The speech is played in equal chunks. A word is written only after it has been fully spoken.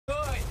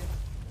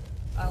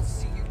I'll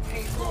see you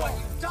pay for what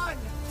you've done.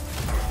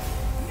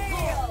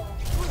 Kneel.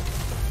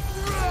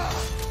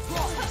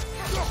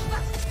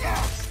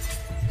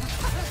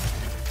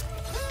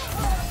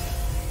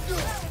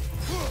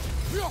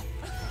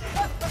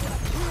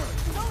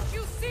 Don't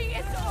you see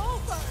it's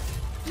over?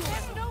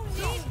 There's no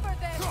need for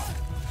this.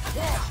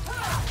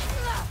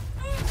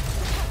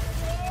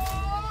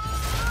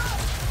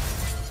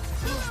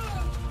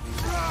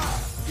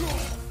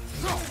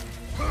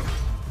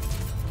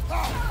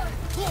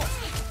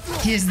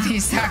 He's the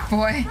sack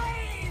boy. It's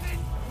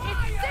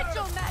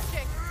sigil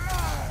magic.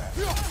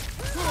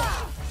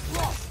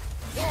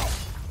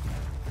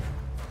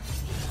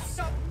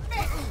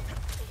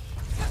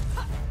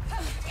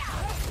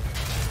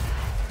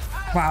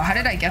 Wow, how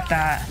did I get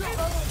that?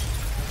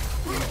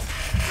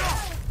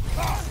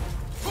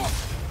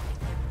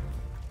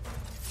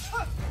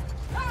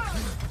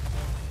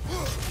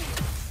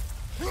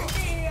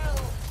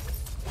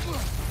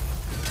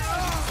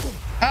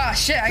 Oh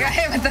shit, I got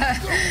hit with the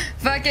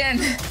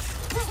fucking...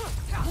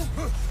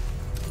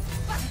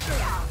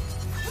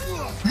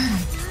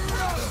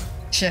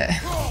 Shit.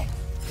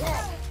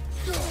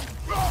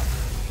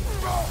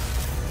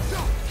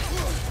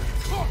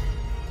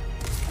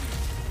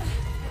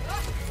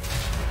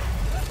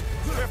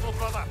 Careful,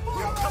 brother.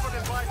 You're covered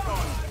in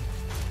Bifrost.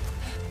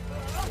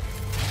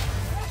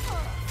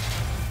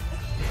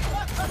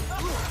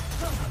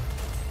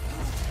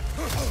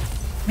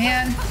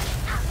 Man,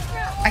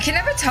 I can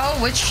never tell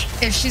which,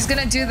 if she's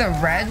gonna do the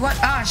red one.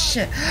 Ah,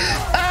 shit.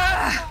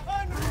 Ah!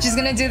 She's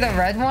gonna do the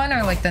red one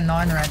or like the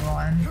non-red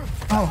one.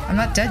 Oh, I'm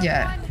not dead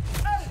yet.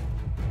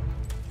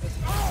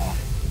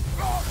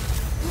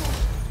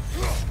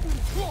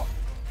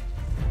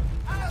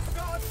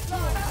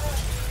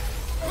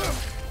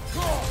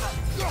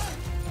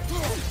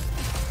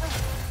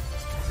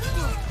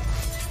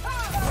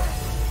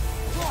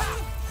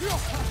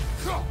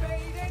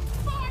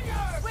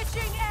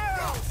 Switching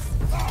arrows.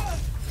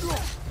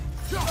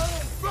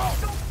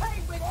 Don't play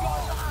with your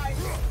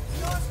lives.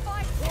 Your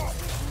fight is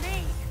with me.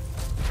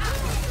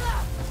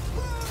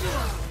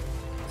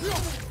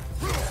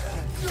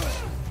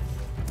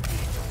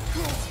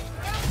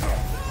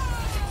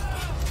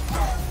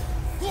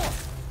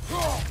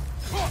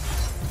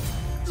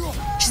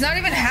 She's not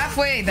even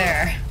halfway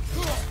there.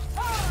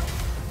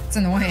 It's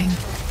annoying.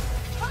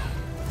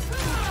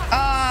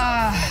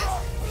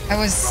 Ah, I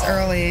was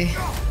early.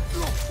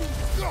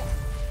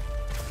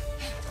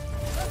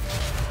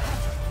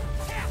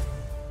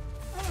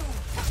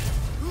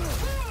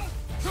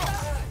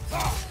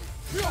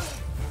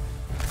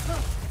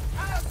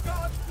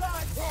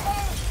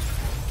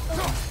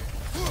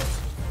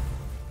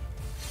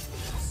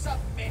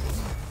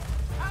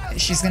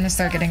 She's gonna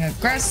start getting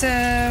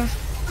aggressive.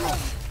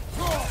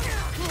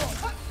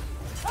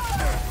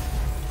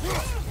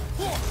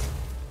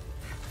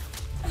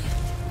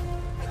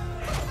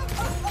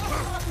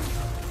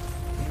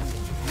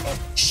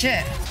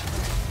 Shit.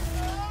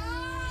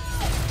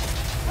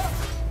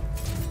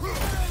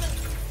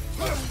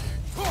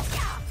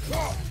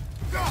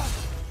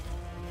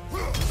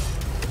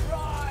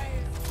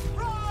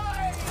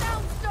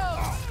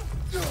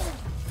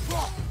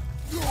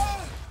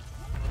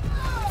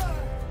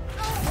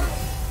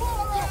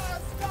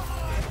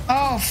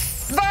 Oh,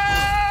 fuck!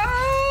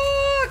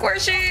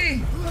 Where's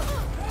she?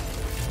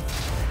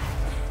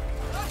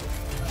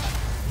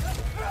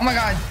 Oh my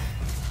god.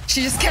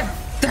 She just kept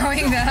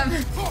throwing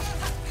them.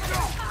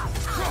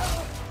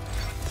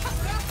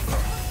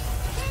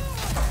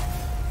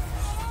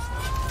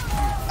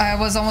 I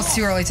was almost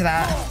too early to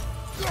that.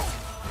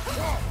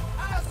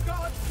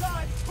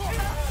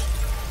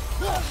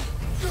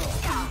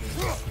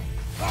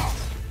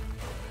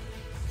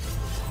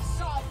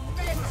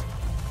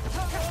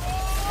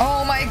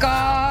 Oh my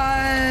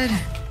god!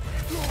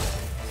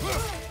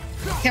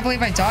 Can't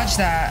believe I dodged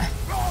that.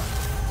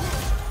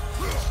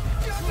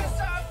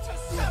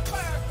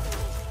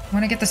 I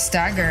want to get the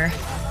stagger.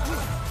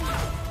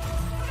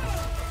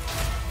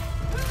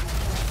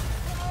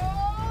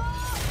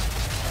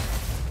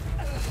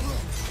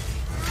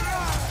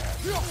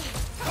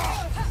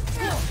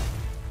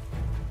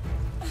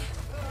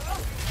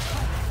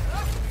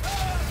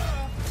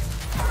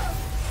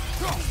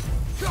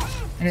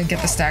 I didn't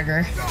get the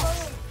stagger.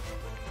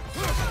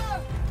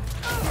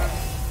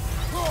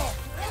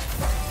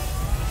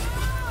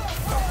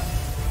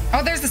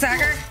 Oh, there's the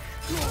stagger.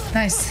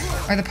 Nice.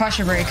 Or the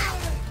posture break.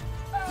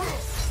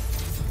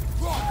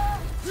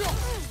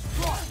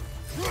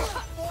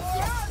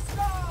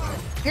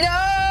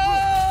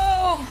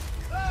 No!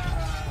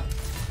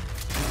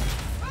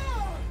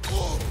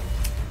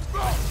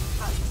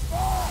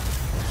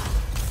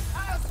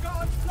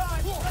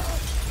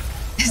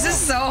 This is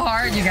so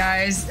hard, you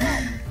guys.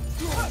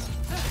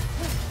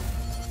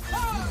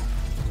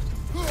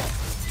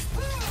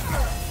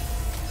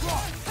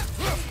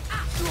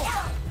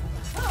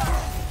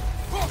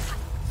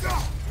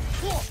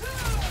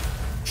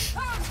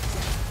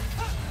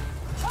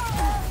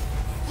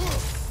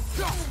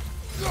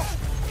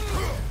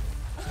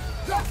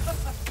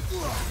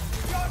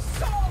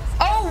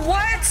 Oh,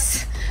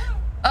 what?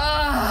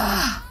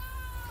 Ugh.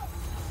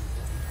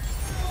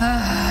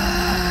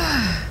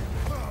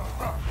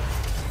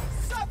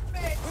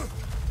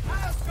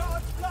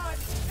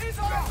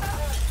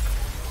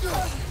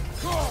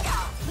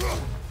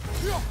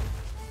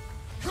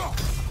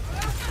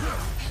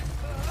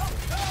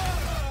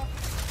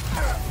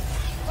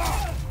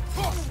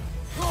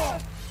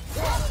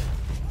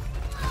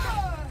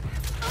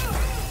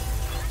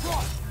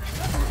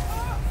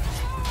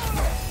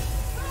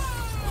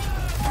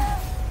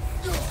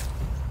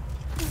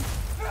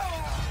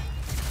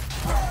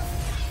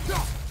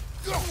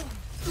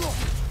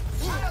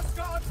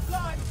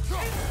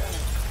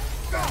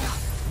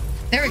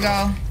 we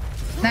go.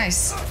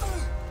 Nice.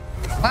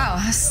 Wow,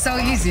 so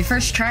easy.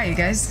 First try, you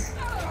guys.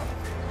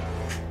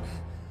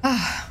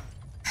 Oh,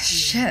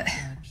 shit.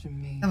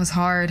 That was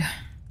hard.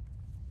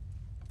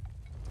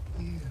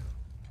 You,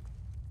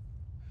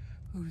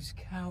 whose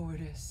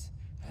cowardice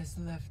has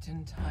left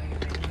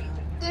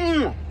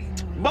entirely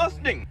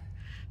Busting!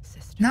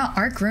 Not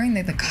arc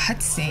ruining the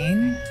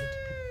cutscene.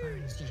 It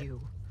burns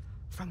you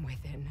from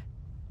within.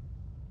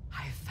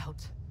 I have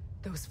felt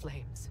those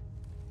flames,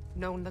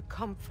 known the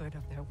comfort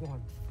of their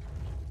warmth.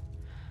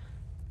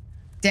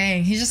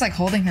 Dang, he's just like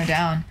holding her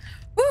down.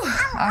 Whew.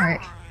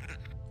 Alright.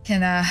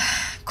 Can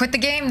quit the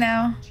game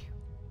now.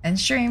 End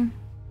stream.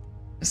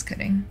 Just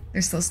kidding.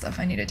 There's still stuff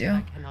I need to do.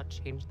 I cannot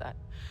change that.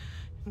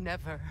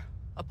 Never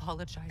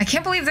apologize. I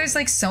can't believe there's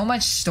like so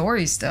much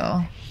story still.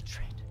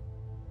 Hatred.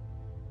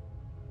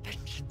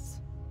 Vengeance.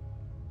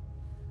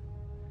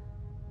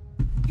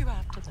 You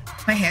have to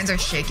let My hands are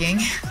shaking.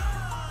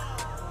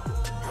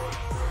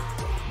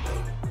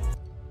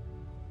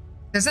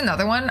 There's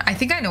another one. I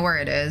think I know where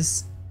it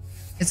is.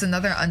 It's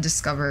another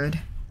undiscovered.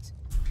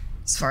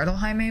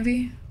 Svartalheim,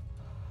 maybe?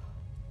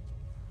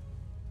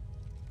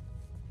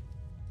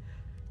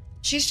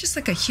 She's just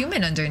like a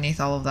human underneath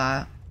all of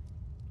that.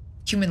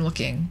 Human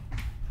looking.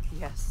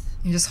 Yes.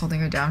 You're just holding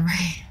her down,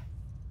 right?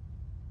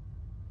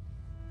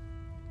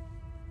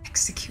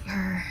 Execute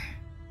her.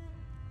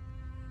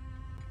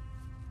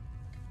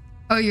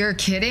 Oh, you're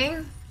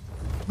kidding?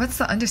 What's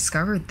the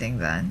undiscovered thing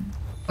then?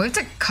 We have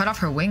to cut off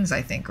her wings,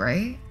 I think,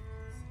 right?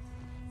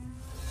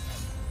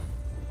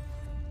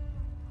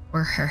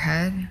 Or her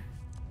head.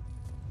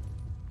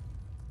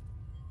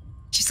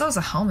 She still has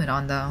a helmet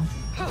on though.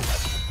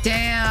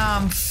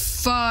 Damn,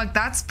 fuck,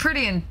 that's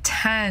pretty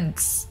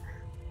intense.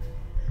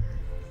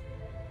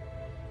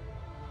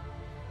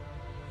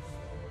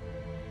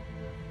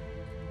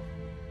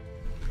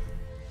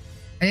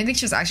 I didn't think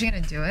she was actually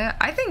gonna do it.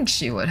 I think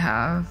she would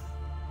have.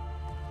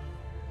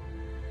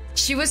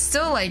 She was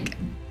still like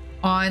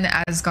on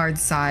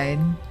Asgard's side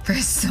for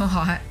so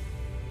hot.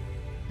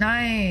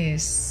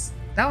 Nice.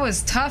 That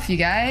was tough, you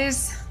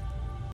guys.